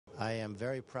I am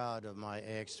very proud of my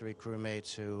AX3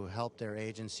 crewmates who helped their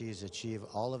agencies achieve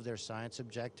all of their science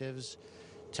objectives,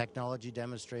 technology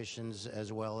demonstrations,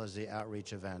 as well as the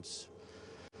outreach events.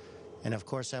 And of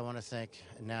course, I want to thank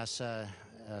NASA,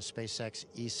 SpaceX,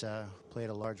 ESA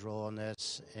played a large role in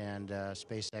this, and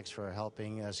SpaceX for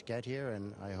helping us get here,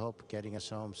 and I hope getting us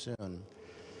home soon.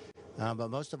 But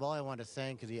most of all, I want to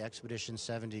thank the Expedition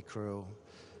 70 crew.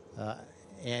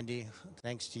 Andy,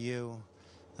 thanks to you.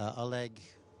 Oleg,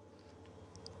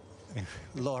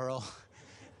 Laurel,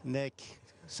 Nick,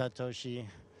 Satoshi,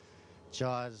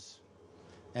 Jaws,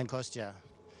 and Kostya.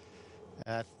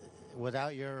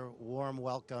 Without your warm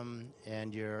welcome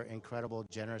and your incredible,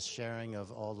 generous sharing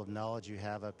of all the knowledge you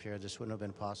have up here, this wouldn't have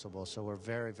been possible. So we're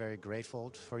very, very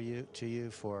grateful to you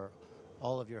for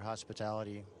all of your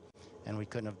hospitality, and we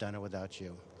couldn't have done it without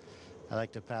you. I'd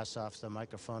like to pass off the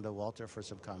microphone to Walter for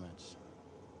some comments.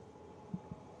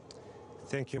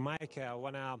 Thank you, Mike. I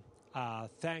want to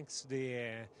thank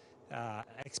the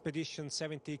Expedition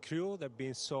 70 crew that have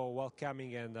been so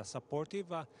welcoming and supportive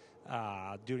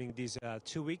during these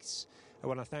 2 weeks. I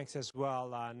want to thank as well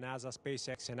NASA,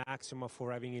 SpaceX, and Axiom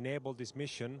for having enabled this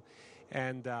mission.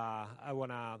 And I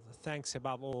want to thank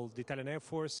above all the Italian Air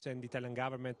Force and the Italian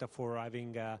government for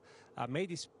having made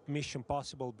this mission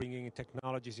possible, bringing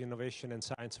technologies, innovation, and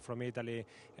science from Italy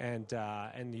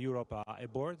and Europe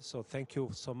aboard. So thank you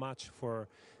so much for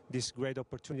this great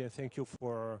opportunity, and thank you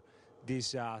for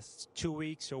these 2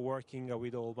 weeks of working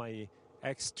with all my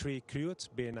X3 crew. It's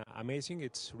been amazing.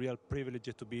 It's a real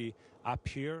privilege to be up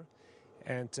here.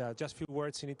 And just a few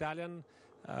words in Italian.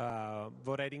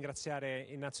 Vorrei ringraziare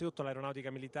innanzitutto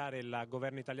l'Aeronautica Militare e il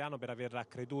governo italiano per aver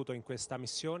creduto in questa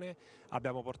missione.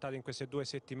 Abbiamo portato in queste 2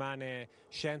 settimane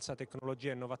scienza,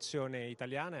 tecnologia e innovazione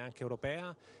italiana e anche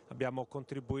europea. Abbiamo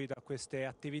contribuito a queste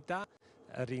attività.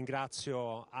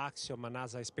 Ringrazio Axiom,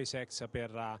 NASA e SpaceX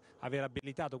per aver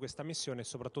abilitato questa missione e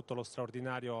soprattutto lo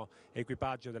straordinario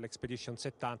equipaggio dell'Expedition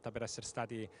 70 per essere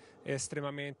stati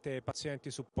estremamente pazienti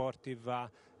e supportive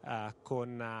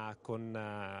con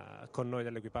noi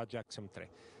dell'equipaggio Axiom 3.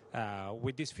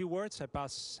 With these few words, I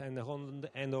pass and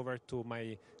hand over to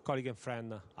my colleague and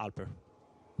friend, Alper.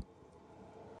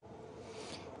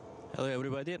 Hello,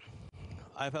 everybody.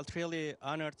 I felt really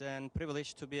honored and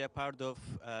privileged to be a part of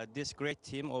this great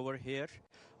team over here.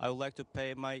 I would like to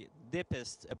pay my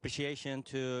deepest appreciation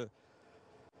to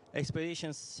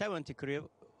Expedition 70 crew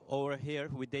over here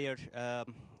with their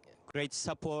great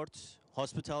support,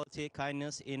 hospitality,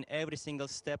 kindness in every single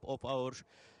step of our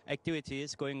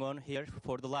activities going on here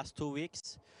for the last 2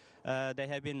 weeks. They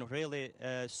have been really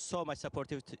so much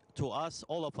supportive to us,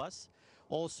 all of us.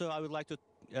 Also, I would like to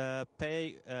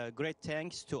pay great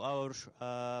thanks to our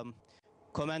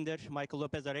Commander Michael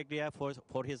Lopez Aregria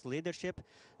for his leadership,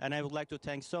 and I would like to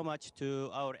thank so much to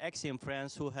our Axiom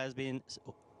friends who have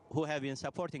been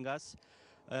supporting us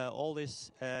all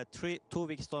this 2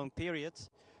 weeks long period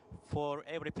for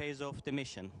every phase of the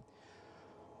mission.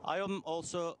 I am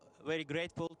also very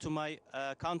grateful to my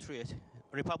country,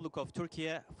 Republic of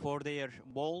Turkey, for their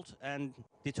bold and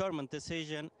determined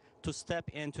decision to step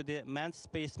into the manned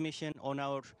space mission on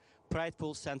our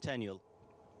prideful centennial.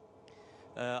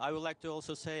 I would like to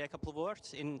also say a couple of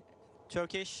words in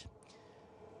Turkish.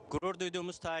 Gurur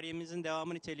duyduğumuz tarihimizin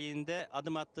devamı niteliğinde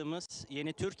adım attığımız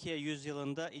yeni Türkiye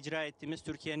yüzyılında icra ettiğimiz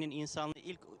Türkiye'nin insanlı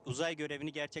ilk uzay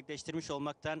görevini gerçekleştirmiş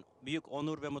olmaktan büyük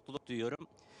onur ve mutluluk duyuyorum.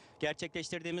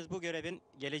 Gerçekleştirdiğimiz bu görevin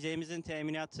geleceğimizin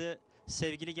teminatı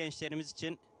sevgili gençlerimiz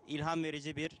için ilham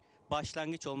verici bir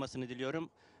başlangıç olmasını diliyorum.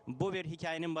 Bu bir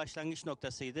hikayenin başlangıç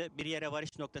noktasıydı, bir yere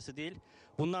varış noktası değil.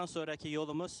 Bundan sonraki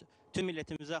yolumuz tüm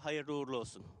milletimize hayırlı uğurlu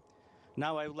olsun.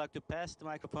 Now I would like to pass the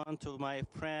microphone to my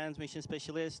friend, mission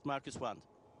specialist, Marcus Wand.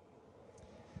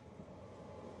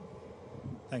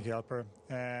 Thank you, Alper.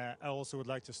 I also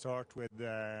would like to start with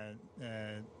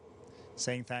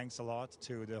saying thanks a lot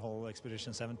to the whole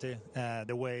Expedition 70.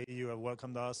 The way you have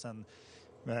welcomed us and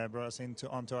brought us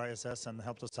onto ISS and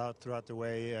helped us out throughout the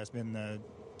way has been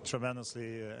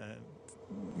tremendously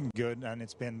good, and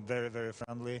it's been very, very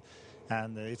friendly,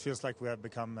 and it feels like we have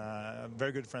become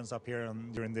very good friends up here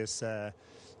during this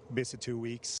busy 2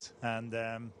 weeks. And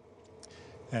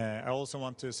I also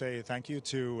want to say thank you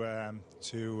to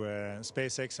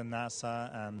SpaceX and NASA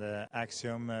and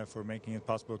Axiom for making it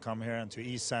possible to come here, and to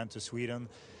ESA and to Sweden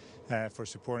for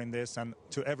supporting this, and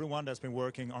to everyone that's been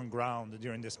working on ground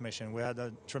during this mission. We had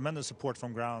a tremendous support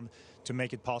from ground to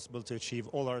make it possible to achieve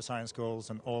all our science goals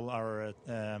and all our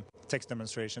text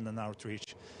demonstration and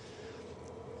outreach.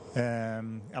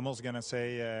 I'm also going to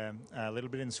say a little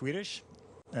bit in Swedish.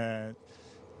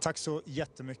 Tack så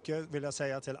jättemycket vill jag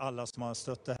säga till alla som har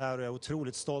stött det här, och jag är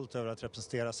otroligt stolt över att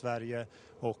representera Sverige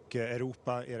och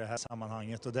Europa i det här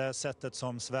sammanhanget, och det sättet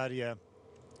som Sverige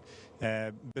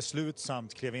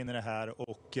beslutsamt klev in i det här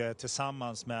och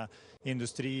tillsammans med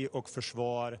industri och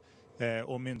försvar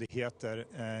och myndigheter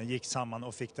gick samman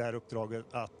och fick det här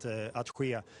uppdraget att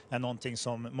ske, är någonting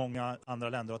som många andra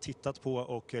länder har tittat på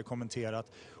och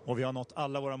kommenterat, och vi har nått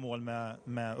alla våra mål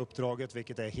med uppdraget,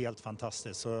 vilket är helt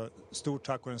fantastiskt. Så stort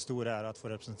tack och en stor ära att få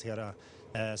representera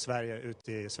Sverige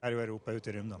och Europa ute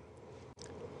i rymden.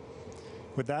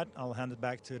 With that, I'll hand it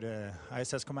back to the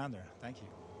ISS commander. Thank you.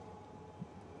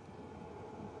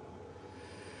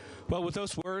 Well, with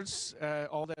those words,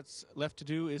 all that's left to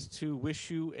do is to wish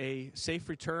you a safe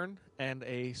return and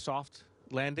a soft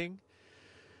landing.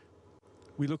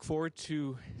 We look forward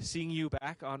to seeing you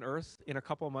back on Earth in a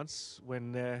couple of months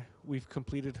when we've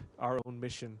completed our own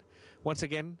mission. Once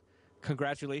again,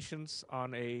 congratulations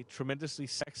on a tremendously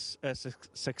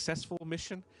successful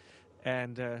mission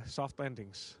and soft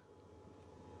landings.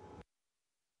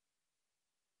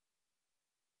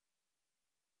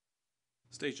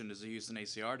 Stationed is a Houston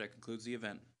ACR that concludes the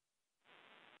event.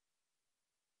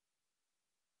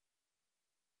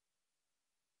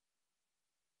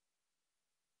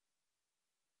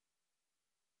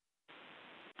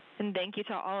 And thank you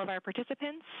to all of our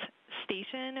participants.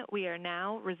 Station, we are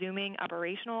now resuming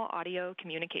operational audio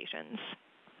communications.